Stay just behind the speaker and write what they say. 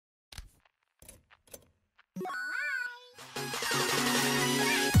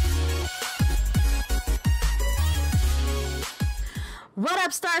What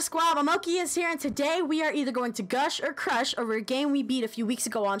up, Star Squad? Momokeas here, and today we are either going to gush or crush over a game we beat a few weeks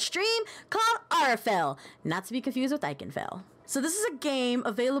ago on stream called Ara Fell, not to be confused with Fell. So this is a game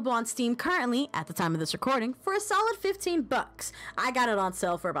available on Steam currently, at the time of this recording, for a solid 15 bucks. I got it on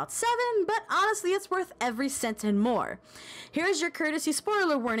sale for about 7, but honestly it's worth every cent and more. Here's your courtesy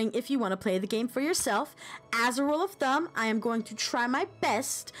spoiler warning if you want to play the game for yourself. As a rule of thumb, I am going to try my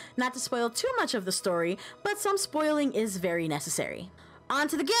best not to spoil too much of the story, but some spoiling is very necessary. On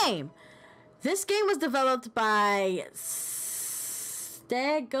to the game. This game was developed by Stegosoft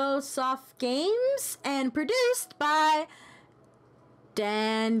Games and produced by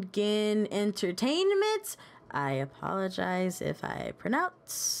Dangin Entertainment. I apologize if I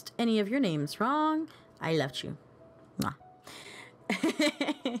pronounced any of your names wrong. I loved you. Mwah.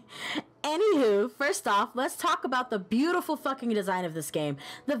 Anywho, first off, let's talk about the beautiful fucking design of this game.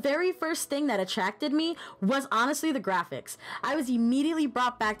 The very first thing that attracted me was honestly the graphics. I was immediately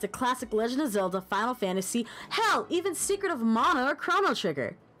brought back to classic Legend of Zelda, Final Fantasy, hell, even Secret of Mana or Chrono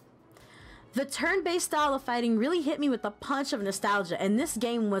Trigger. The turn-based style of fighting really hit me with a punch of nostalgia, and this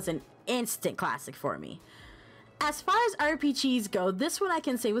game was an instant classic for me. As far as RPGs go, this one I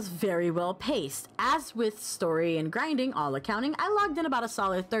can say was very well paced. As with story and grinding, all accounting, I logged in about a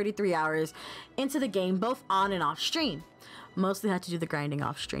solid 33 hours into the game, both on and off stream. Mostly had to do the grinding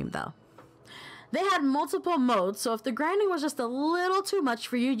off stream though. They had multiple modes, so if the grinding was just a little too much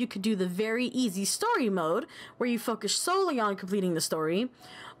for you, you could do the very easy story mode, where you focus solely on completing the story.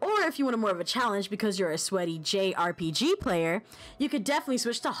 Or if you wanted more of a challenge because you're a sweaty JRPG player, you could definitely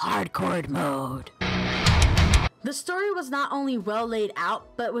switch to hardcore mode. The story was not only well laid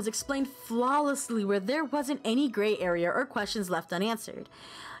out, but was explained flawlessly where there wasn't any gray area or questions left unanswered.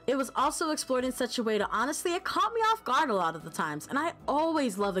 It was also explored in such a way that honestly it caught me off guard a lot of the times, and I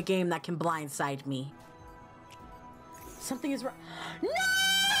always love a game that can blindside me. Something is wrong. No!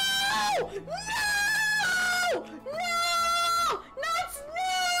 No! No! Not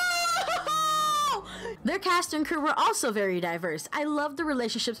no! Their cast and crew were also very diverse. I loved the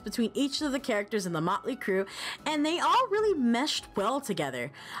relationships between each of the characters in the motley crew, and they all really meshed well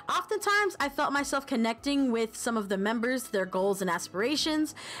together. Oftentimes, I felt myself connecting with some of the members, their goals and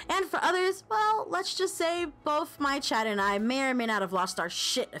aspirations, and for others, well, let's just say both my chat and I may or may not have lost our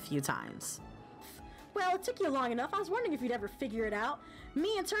shit a few times. Well, it took you long enough. I was wondering if you'd ever figure it out.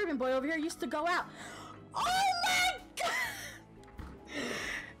 Me and Turban Boy over here used to go out. Oh my god!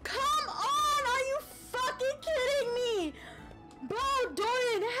 Come on! Are you fucking kidding me? Bro,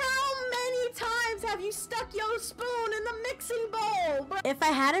 Dorian, how many times have you stuck your spoon in the mixing bowl? Bro? If I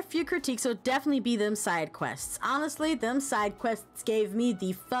had a few critiques, it would definitely be them side quests. Honestly, them side quests gave me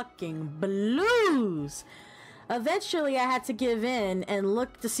the fucking blues. Eventually, I had to give in and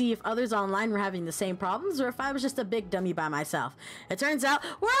look to see if others online were having the same problems or if I was just a big dummy by myself. It turns out,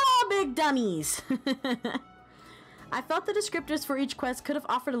 we're all big dummies! I felt the descriptors for each quest could have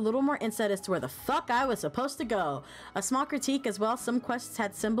offered a little more insight as to where the fuck I was supposed to go. A small critique as well, some quests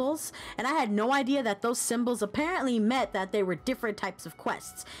had symbols, and I had no idea that those symbols apparently meant that they were different types of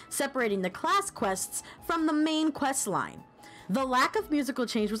quests, separating the class quests from the main quest line. The lack of musical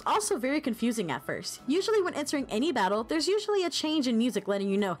change was also very confusing at first. Usually when entering any battle, there's usually a change in music letting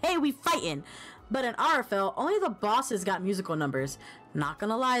you know, hey, we fightin'. But in Ara Fell, only the bosses got musical numbers. Not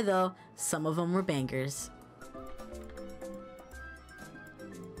gonna lie though, some of them were bangers.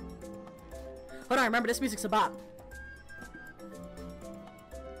 Hold on, remember this music's a bop.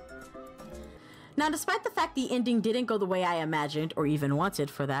 Now, despite the fact the ending didn't go the way I imagined, or even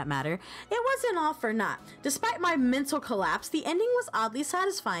wanted for that matter, it wasn't all for naught. Despite my mental collapse, the ending was oddly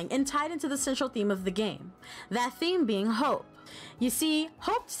satisfying and tied into the central theme of the game. That theme being hope. You see,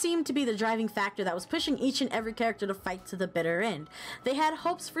 hope seemed to be the driving factor that was pushing each and every character to fight to the bitter end. They had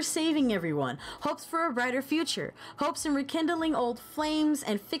hopes for saving everyone, hopes for a brighter future, hopes in rekindling old flames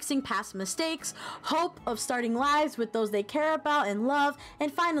and fixing past mistakes, hope of starting lives with those they care about and love,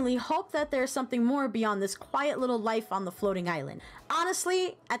 and finally, hope that there's something more beyond this quiet little life on the floating island.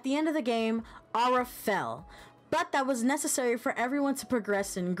 Honestly, at the end of the game, Ara fell, but that was necessary for everyone to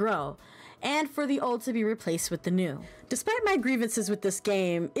progress and grow, and for the old to be replaced with the new. Despite my grievances with this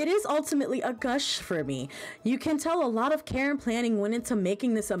game, it is ultimately a gush for me. You can tell a lot of care and planning went into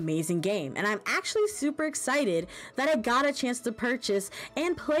making this amazing game, and I'm actually super excited that I got a chance to purchase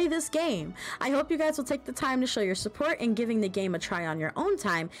and play this game. I hope you guys will take the time to show your support in giving the game a try on your own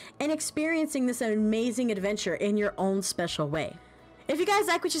time and experiencing this amazing adventure in your own special way. If you guys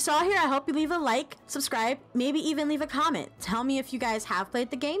like what you saw here, I hope you leave a like, subscribe, maybe even leave a comment. Tell me if you guys have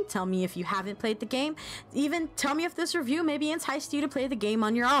played the game. Tell me if you haven't played the game. Even tell me if this review maybe enticed you to play the game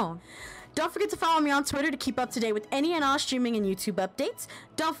on your own. Don't forget to follow me on Twitter to keep up to date with any and all streaming and YouTube updates.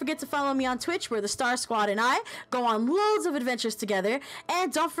 Don't forget to follow me on Twitch, where the Star Squad and I go on loads of adventures together.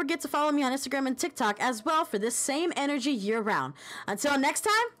 And don't forget to follow me on Instagram and TikTok as well for this same energy year-round. Until next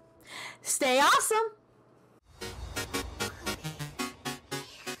time, stay awesome!